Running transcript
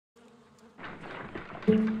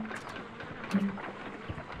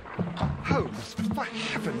Holmes, for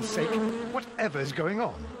heaven's sake, whatever's going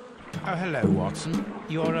on? Oh, hello, Watson.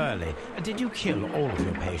 You're early. Did you kill all of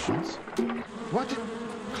your patients? What?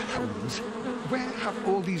 Holmes, where have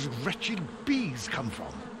all these wretched bees come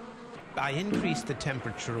from? I increased the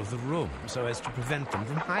temperature of the room so as to prevent them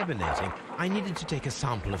from hibernating. I needed to take a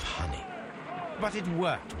sample of honey. But it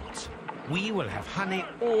worked, Watson. We will have honey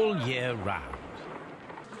all year round.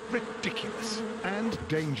 Ridiculous and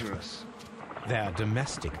dangerous. They're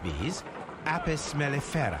domestic bees, Apis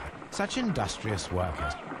mellifera, such industrious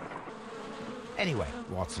workers. Anyway,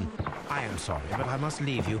 Watson, I am sorry, but I must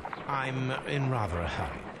leave you. I'm in rather a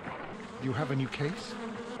hurry. You have a new case?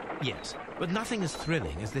 Yes, but nothing as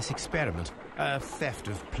thrilling as this experiment. A theft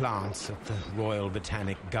of plants at the Royal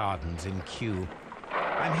Botanic Gardens in Kew.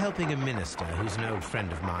 I'm helping a minister who's an old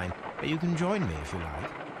friend of mine. You can join me if you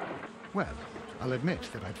like. Well, I'll admit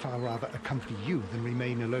that I'd far rather accompany you than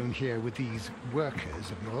remain alone here with these workers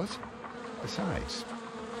of yours. Besides,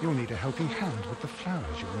 you'll need a helping hand with the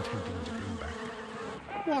flowers you're intending to bring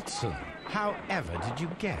back. Watson, however did you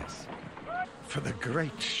guess? For the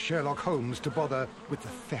great Sherlock Holmes to bother with the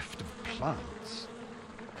theft of plants.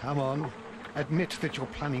 Come on, admit that you're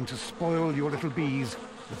planning to spoil your little bees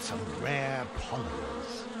with some rare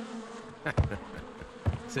polleners.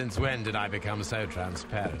 Since when did I become so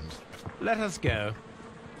transparent? Let us go.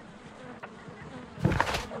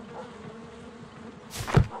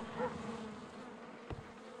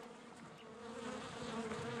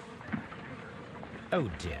 Oh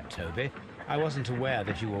dear, Toby. I wasn't aware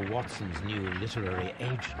that you were Watson's new literary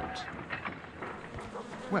agent.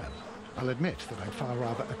 Well, I'll admit that I'd far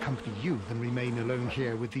rather accompany you than remain alone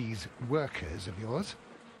here with these workers of yours.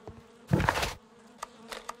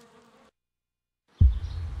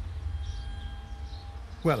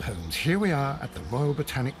 Well, Holmes, here we are at the Royal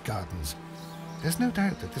Botanic Gardens. There's no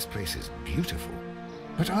doubt that this place is beautiful.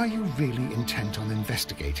 But are you really intent on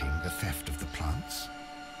investigating the theft of the plants?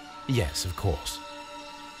 Yes, of course.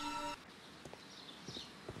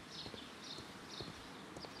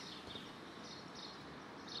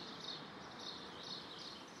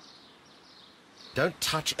 Don't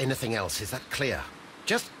touch anything else, is that clear?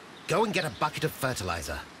 Just go and get a bucket of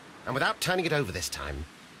fertilizer. And without turning it over this time.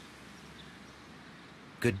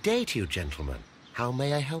 Good day to you, gentlemen. How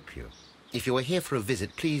may I help you? If you are here for a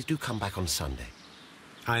visit, please do come back on Sunday.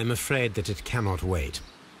 I am afraid that it cannot wait.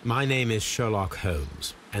 My name is Sherlock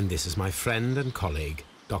Holmes, and this is my friend and colleague,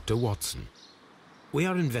 Dr. Watson. We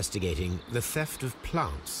are investigating the theft of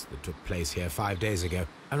plants that took place here 5 days ago.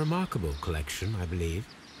 A remarkable collection, I believe.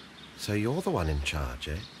 So you're the one in charge,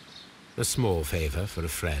 eh? A small favor for a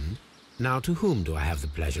friend. Now, to whom do I have the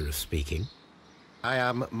pleasure of speaking? I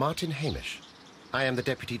am Martin Hamish. I am the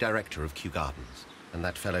Deputy Director of Kew Gardens, and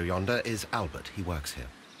that fellow yonder is Albert. He works here.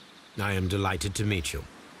 I am delighted to meet you.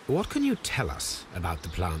 What can you tell us about the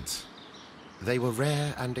plants? They were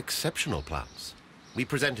rare and exceptional plants. We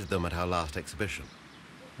presented them at our last exhibition.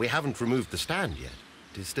 We haven't removed the stand yet.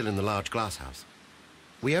 It is still in the large glass house.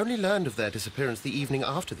 We only learned of their disappearance the evening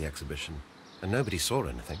after the exhibition, and nobody saw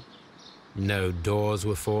anything. No doors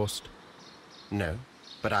were forced? No,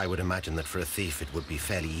 but I would imagine that for a thief it would be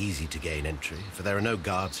fairly easy to gain entry, for there are no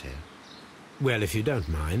guards here. Well, if you don't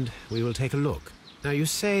mind, we will take a look. Now, you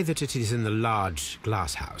say that it is in the large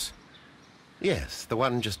glass house. Yes, the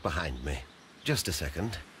one just behind me. Just a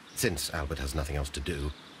second, since Albert has nothing else to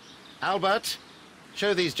do. Albert,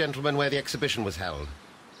 show these gentlemen where the exhibition was held.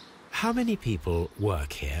 How many people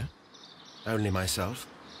work here? Only myself,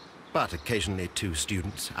 but occasionally 2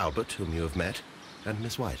 students, Albert, whom you have met, and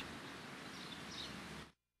Miss White.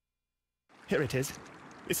 Here it is.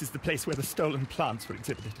 This is the place where the stolen plants were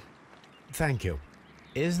exhibited. Thank you.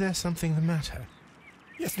 Is there something the matter?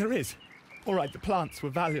 Yes, there is. All right, the plants were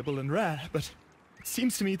valuable and rare, but it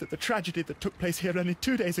seems to me that the tragedy that took place here only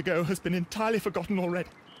 2 days ago has been entirely forgotten already.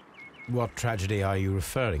 What tragedy are you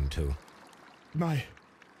referring to?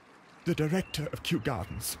 The director of Kew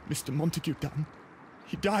Gardens, Mr. Montague Dunn,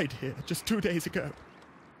 he died here just 2 days ago.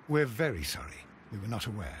 We're very sorry. We were not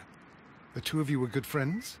aware. The two of you were good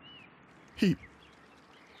friends? He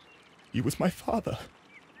was my father.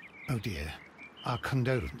 Oh dear. Our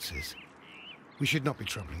condolences. We should not be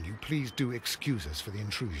troubling you. Please do excuse us for the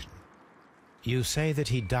intrusion. You say that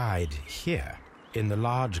he died here, in the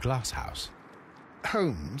large glass house?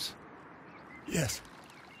 Holmes? Yes,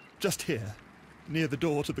 just here, near the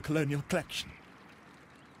door to the colonial collection.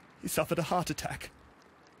 He suffered a heart attack,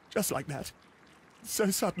 just like that, so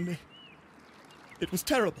suddenly. It was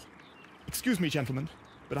terrible. Excuse me, gentlemen,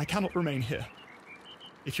 but I cannot remain here.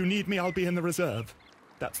 If you need me, I'll be in the reserve.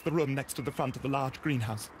 That's the room next to the front of the large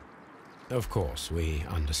greenhouse. Of course, we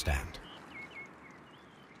understand.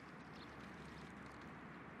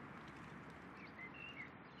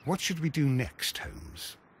 What should we do next,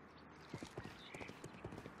 Holmes?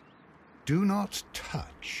 Do not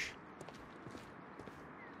touch.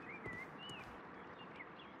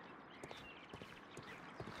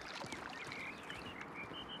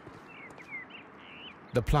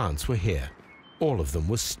 The plants were here. All of them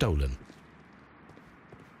were stolen.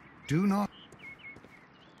 Do not...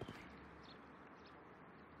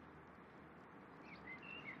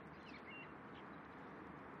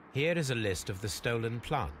 Here is a list of the stolen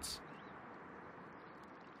plants.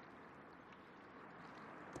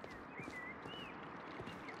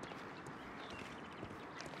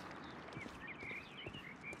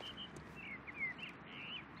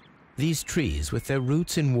 These trees, with their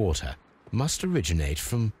roots in water, must originate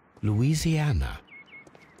from Louisiana.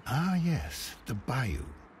 Ah, yes, the bayou.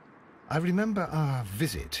 I remember our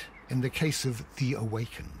visit in the case of the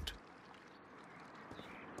Awakened.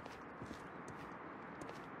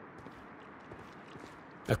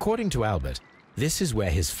 According to Albert, this is where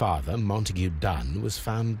his father, Montague Dunn, was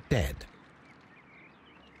found dead.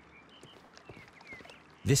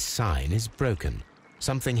 This sign is broken.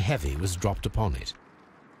 Something heavy was dropped upon it.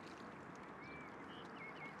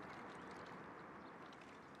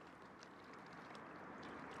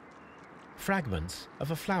 Fragments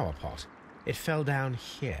of a flower pot. It fell down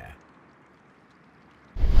here.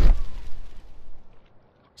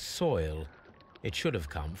 Soil. It should have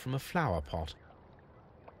come from a flower pot.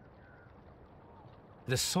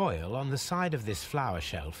 The soil on the side of this flower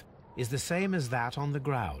shelf is the same as that on the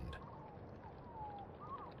ground.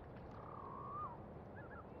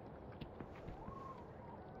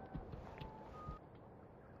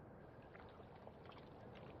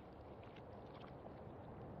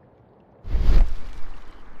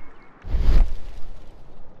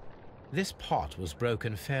 This pot was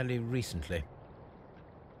broken fairly recently.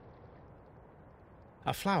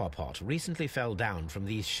 A flower pot recently fell down from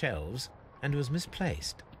these shelves and was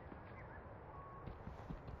misplaced.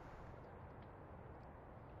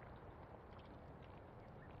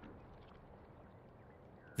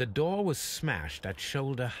 The door was smashed at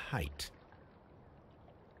shoulder height.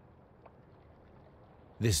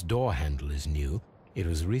 This door handle is new. It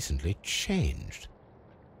was recently changed.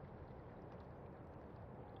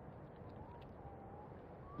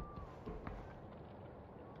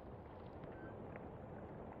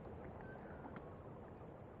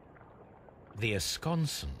 The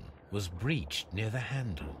esconsson was breached near the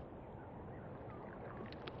handle.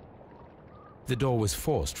 The door was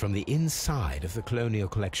forced from the inside of the Colonial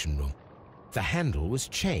Collection Room. The handle was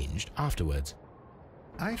changed afterwards.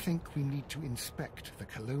 I think we need to inspect the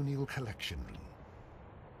Colonial Collection Room.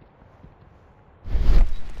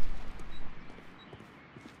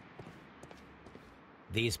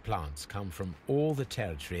 These plants come from all the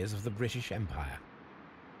territories of the British Empire.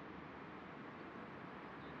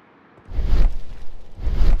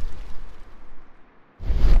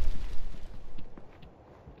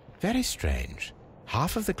 Very strange.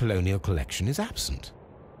 Half of the colonial collection is absent.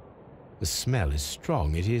 The smell is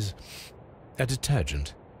strong. It is a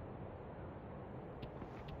detergent.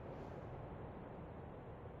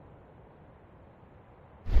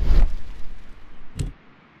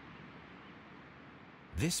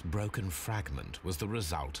 This broken fragment was the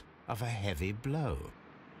result of a heavy blow.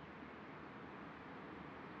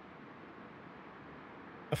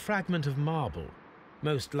 A fragment of marble,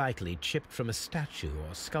 most likely chipped from a statue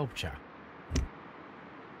or sculpture.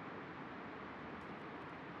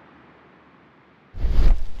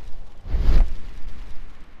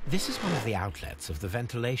 This is one of the outlets of the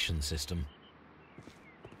ventilation system.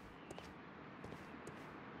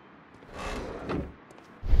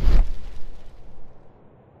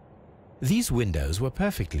 These windows were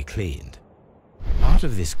perfectly cleaned. Part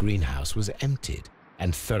of this greenhouse was emptied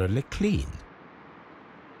and thoroughly cleaned.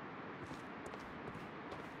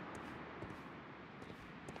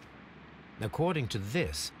 According to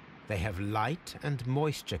this, they have light and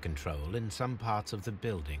moisture control in some parts of the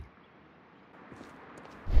building.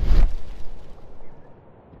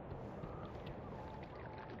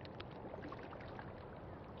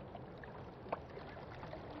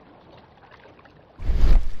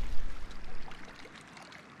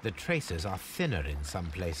 The traces are thinner in some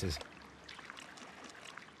places.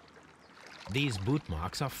 These boot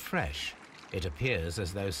marks are fresh. It appears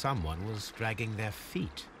as though someone was dragging their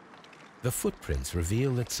feet. The footprints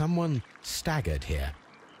reveal that someone staggered here.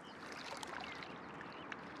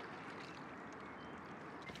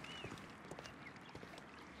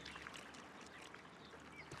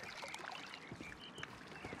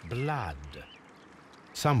 Blood.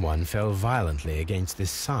 Someone fell violently against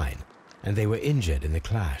this sign, and they were injured in the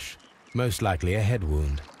clash, most likely a head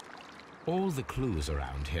wound. All the clues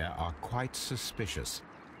around here are quite suspicious.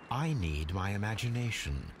 I need my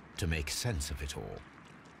imagination to make sense of it all.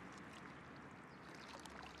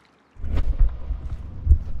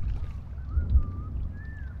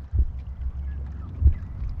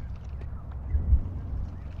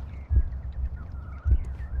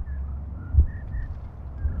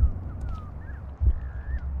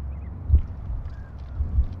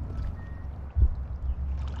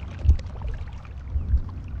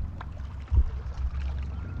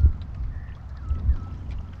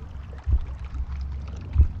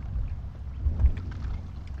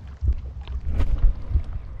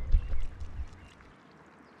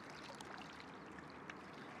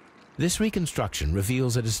 This reconstruction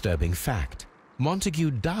reveals a disturbing fact. Montague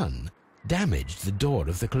Dunn damaged the door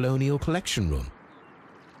of the Colonial Collection Room.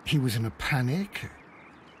 He was in a panic,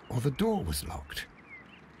 or the door was locked?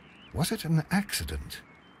 Was it an accident,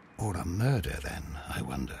 or a murder then, I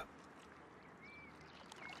wonder?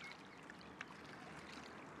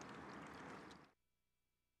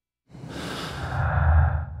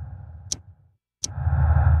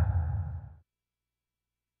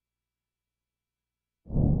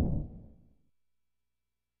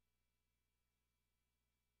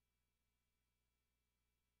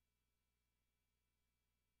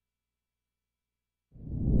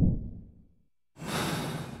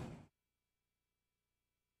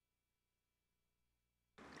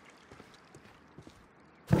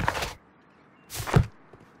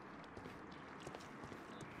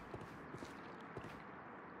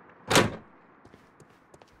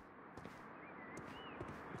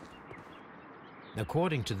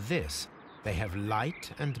 According to this, they have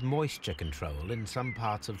light and moisture control in some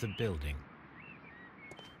parts of the building.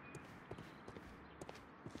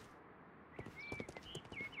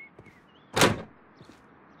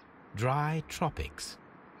 Dry tropics.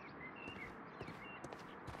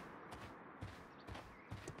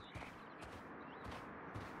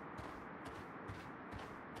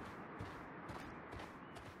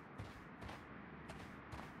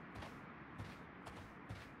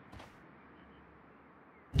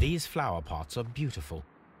 These flower pots are beautiful.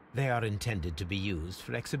 They are intended to be used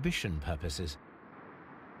for exhibition purposes.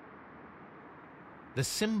 The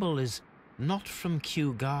symbol is not from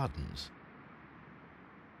Kew Gardens.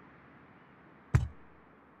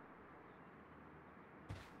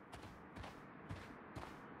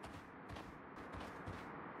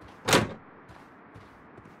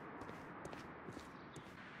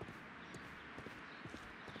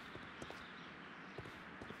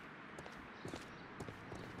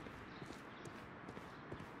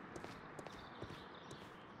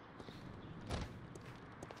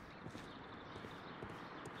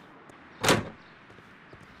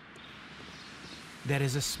 There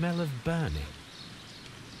is a smell of burning.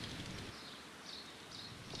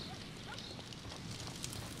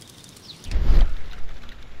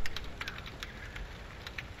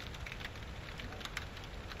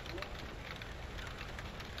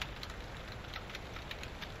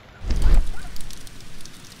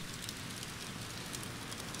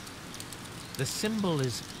 The symbol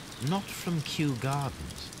is not from Kew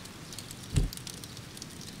Gardens.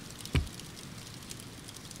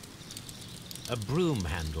 A broom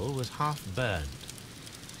handle was half burned.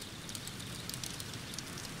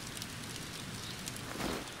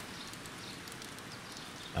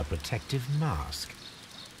 A protective mask.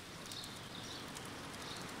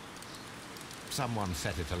 Someone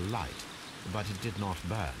set it alight, but it did not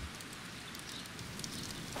burn.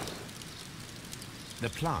 The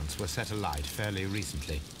plants were set alight fairly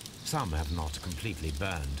recently. Some have not completely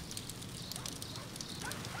burned.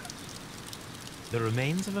 The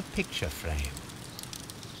remains of a picture frame.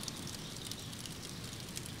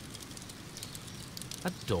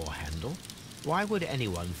 A door handle? Why would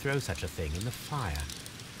anyone throw such a thing in the fire?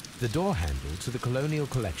 The door handle to the Colonial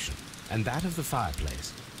Collection and that of the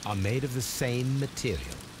fireplace are made of the same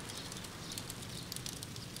material.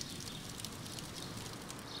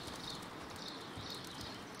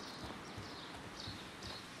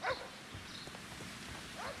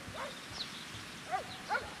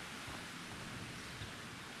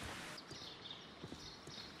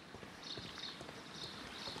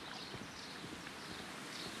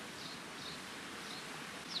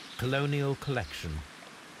 Colonial Collection.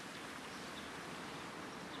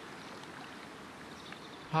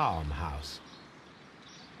 Palm House.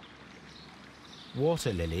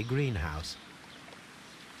 Water Lily Greenhouse.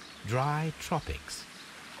 Dry Tropics.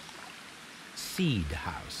 Seed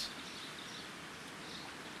House.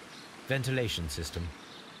 Ventilation System.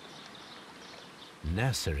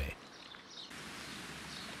 Nursery.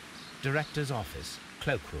 Director's office,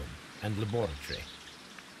 cloakroom, and laboratory.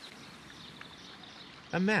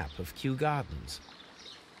 A map of Kew Gardens.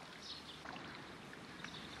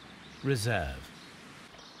 Reserve.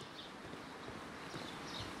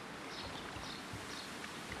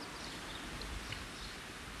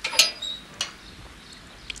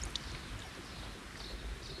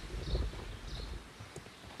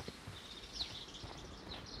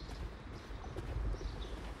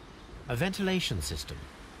 A ventilation system.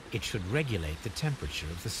 It should regulate the temperature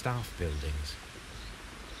of the staff buildings.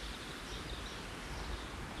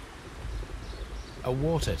 A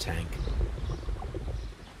water tank.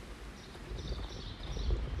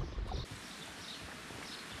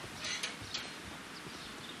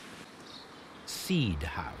 Seed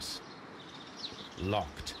house.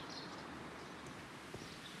 Locked.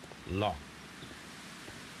 Locked.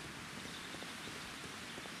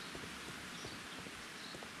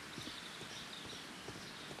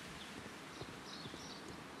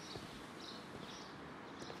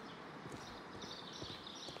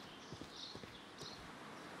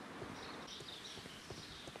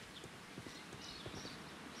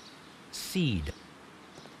 Seed.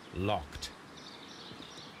 Locked.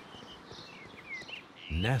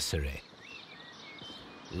 Nursery.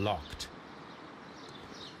 Locked.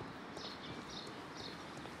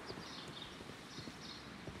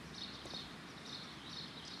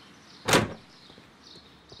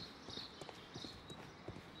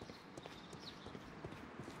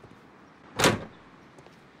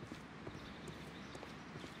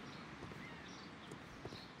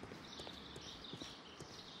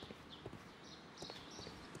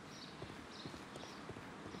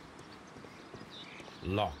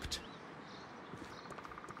 Locked.